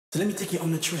So let me take you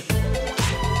on the trip.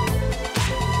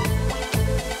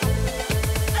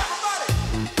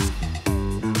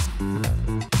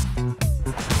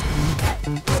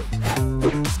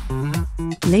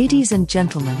 Ladies and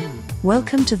gentlemen,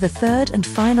 welcome to the third and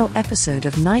final episode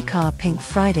of Nykaa Pink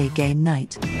Friday Game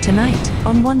Night. Tonight,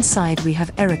 on one side we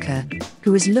have Erika,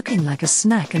 who is looking like a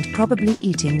snack and probably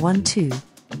eating one too.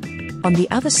 On the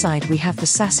other side we have the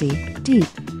sassy, deep,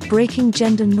 breaking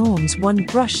gender norms one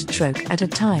brush stroke at a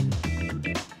time.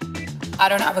 I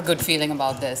don't have a good feeling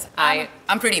about this.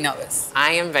 I'm pretty nervous.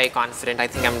 I am very confident. I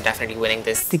think I'm definitely winning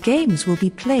this. The games will be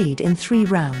played in 3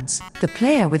 rounds. The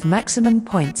player with maximum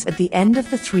points at the end of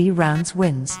the 3 rounds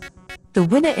wins. The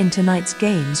winner in tonight's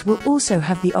games will also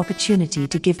have the opportunity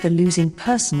to give the losing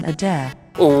person a dare.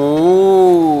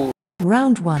 Ooh.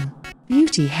 Round 1.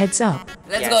 Beauty heads up.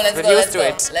 Let's Yes,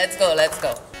 go. Let's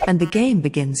go. And the game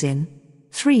begins in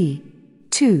 3,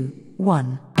 2,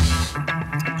 1.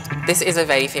 This is a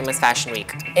very famous fashion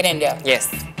week. In India? Yes.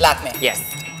 Lakme? Yes.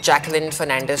 Jacqueline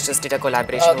Fernandez just did a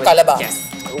collaboration with... Calabar. Yes.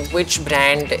 Which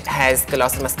brand has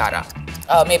Colossal Mascara?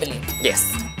 Maybelline. Yes.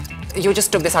 You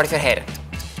just took this out of your hair.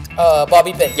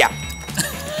 Bobby Pin. Yeah.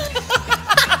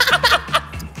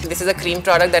 This is a cream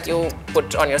product that you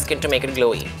put on your skin to make it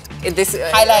glowy. This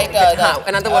Highlighter.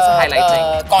 Another word for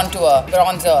highlighting. Contour.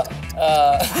 Bronzer.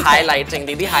 Highlighting,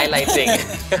 Didi, highlighting.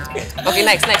 Okay,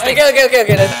 next. Okay.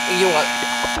 You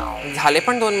झाले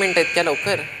पण 2 minute आहेत क्या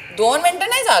लवकर 2 मिनिटं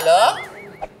नाही झालं.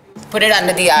 Put it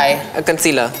under the eye. A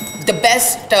concealer. The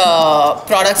best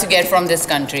products you get from this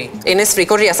country. Innisfree,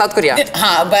 Korea, South Korea.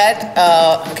 But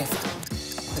okay.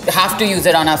 Have to use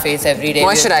it on our face every day.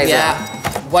 Moisturizer. Yeah.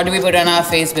 What do we put on our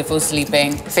face before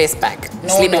sleeping? Face pack.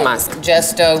 Sleeping mask.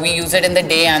 Just we use it in the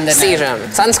day and the night. Serum.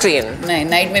 Sunscreen.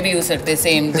 Night maybe use it the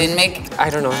same. Didn't make. I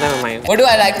don't know. Never mind. What do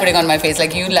I like putting on my face?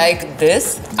 Like you like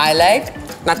this? I like.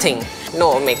 Nothing.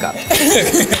 No makeup.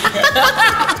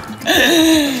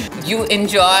 You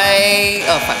enjoy.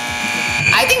 Oh fuck.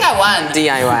 I think I won.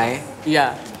 DIY.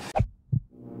 Yeah.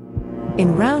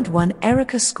 In round 1,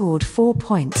 Erika scored 4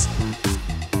 points.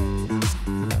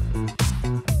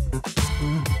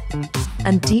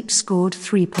 And Deep scored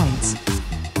 3 points.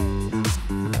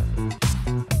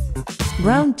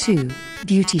 Round 2,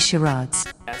 Beauty Charades.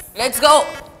 Let's go.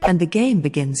 And the game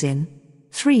begins in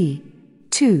 3,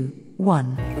 2,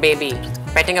 1. Baby.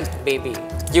 Petting a baby.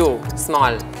 You.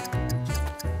 Small.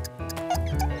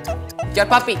 Your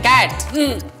puppy. Cat.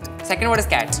 Second word is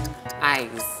cat.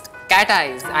 Eyes. Cat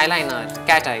eyes. Eyeliner.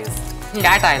 Cat eyes.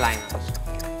 Cat eyeliner.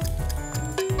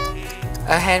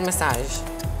 A hair massage.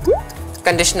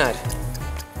 Conditioner.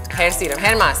 Hair serum.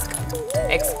 Hair mask.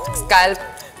 Scalp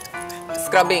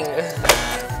scrubbing.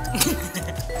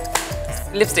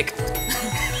 Lipstick.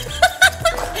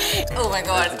 Oh my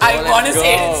god. I want to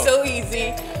say it's so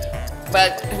easy.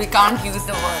 But we can't use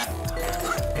the word.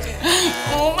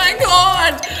 Oh my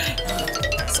god.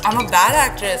 I'm a bad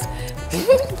actress.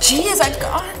 Jeez, I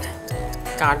can't.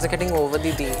 Cards are getting over,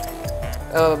 Didi.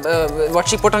 What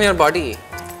she put on your body.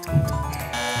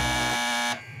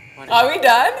 Are we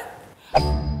done?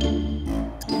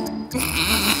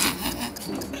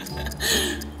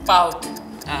 Pout.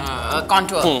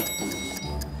 Contour.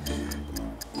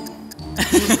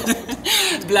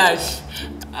 Blush.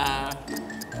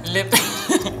 Lip.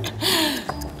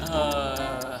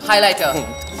 Highlighter.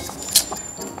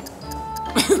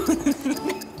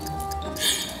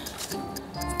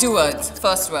 2 words.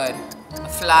 First word.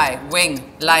 Fly.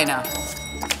 Wing. Liner.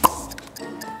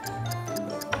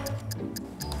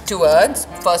 2 words.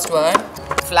 First word.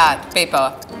 Flat.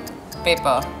 Paper.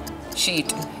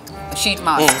 Sheet. Sheet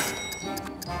mask.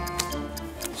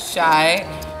 Shy.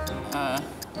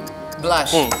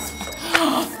 Blush.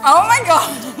 Oh my god!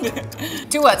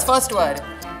 2 words. First word.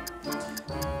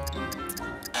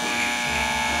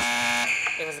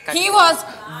 He was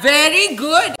very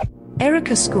good.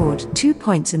 Erika scored 2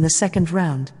 points in the second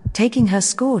round, taking her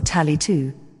score tally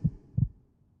to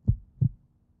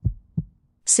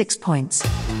 6 points.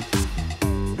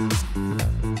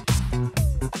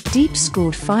 Deep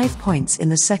scored 5 points in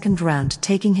the second round,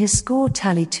 taking his score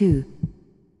tally to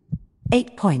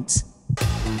 8 points.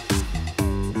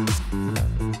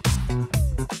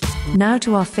 Now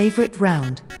to our favorite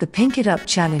round, the Pink It Up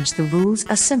Challenge. The rules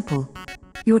are simple.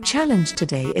 Your challenge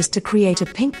today is to create a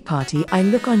pink party eye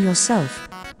look on yourself.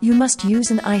 You must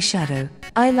use an eyeshadow,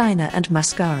 eyeliner and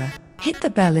mascara. Hit the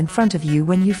bell in front of you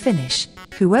when you finish.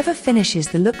 Whoever finishes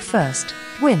the look first,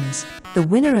 wins. The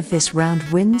winner of this round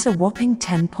wins a whopping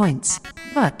 10 points.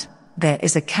 But there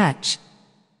is a catch.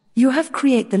 You have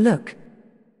create the look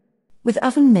with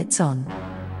oven mitts on.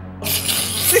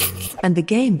 And the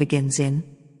game begins in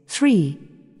 3,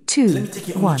 2,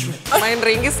 1. My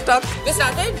ring is stuck. We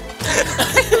started?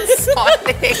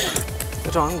 Sorry.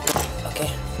 Wrong. Okay.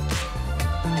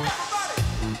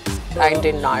 I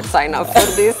did not sign up for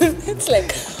this. It's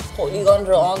like wholly gone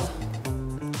wrong.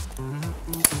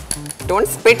 Don't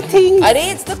spit things.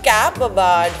 Arey, it's the cap,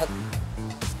 Babad.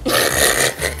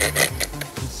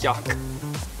 Yuck.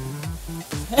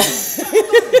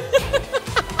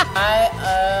 I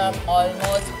am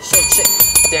almost shit.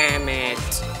 Damn it.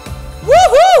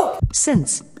 Woohoo!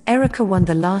 Since Erika won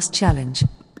the last challenge,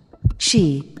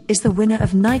 she is the winner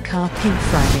of Nykaa Pink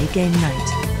Friday Game Night.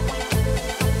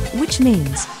 Which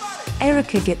means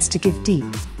Erika gets to give Deep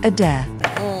a dare.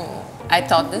 I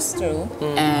thought this through,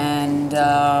 and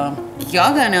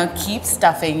you're gonna keep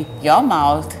stuffing your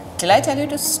mouth till I tell you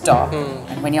to stop.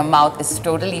 And when your mouth is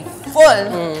totally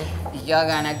full, you're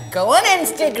gonna go on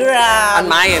Instagram. On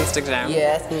my Instagram.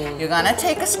 Yes. You're gonna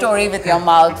take a story with your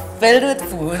mouth filled with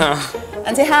food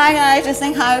and say, hi guys, just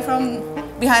saying hi from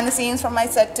behind the scenes from my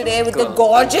set today with the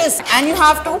gorgeous, and you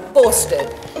have to post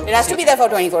it. It has to be there for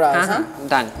 24 hours, huh?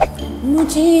 Done.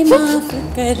 Mujhe maaf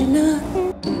karna.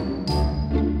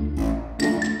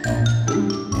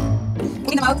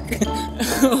 In the mouth.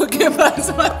 Okay, pass.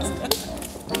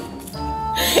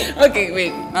 Okay,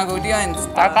 wait. Now go to your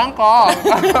Insta. I can't call.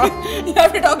 You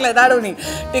have to talk like that only.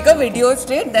 Take a video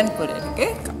straight, then put it,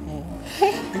 okay?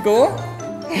 Go.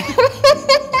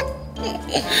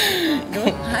 Go.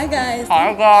 Hi guys.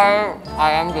 Hi guys,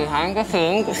 I am behind the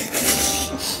scenes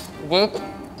with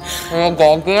the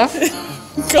gorgeous,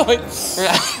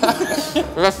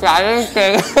 the silent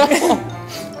thing,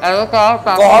 Erika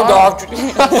Packard,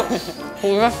 who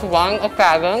just won a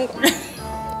challenge,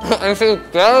 and she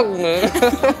dared me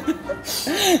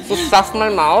to stuff my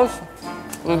mouth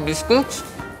with biscuits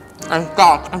and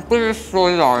talk and put it so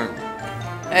long.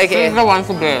 Okay. She's the one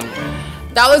to blame.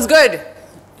 That was good.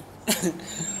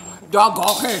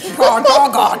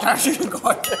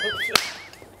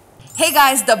 Hey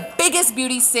guys, the biggest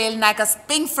beauty sale, Nykaa's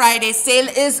Pink Friday sale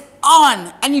is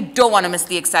on, and you don't want to miss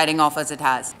the exciting offers it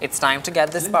has. It's time to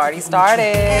get this party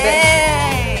started.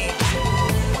 Hey.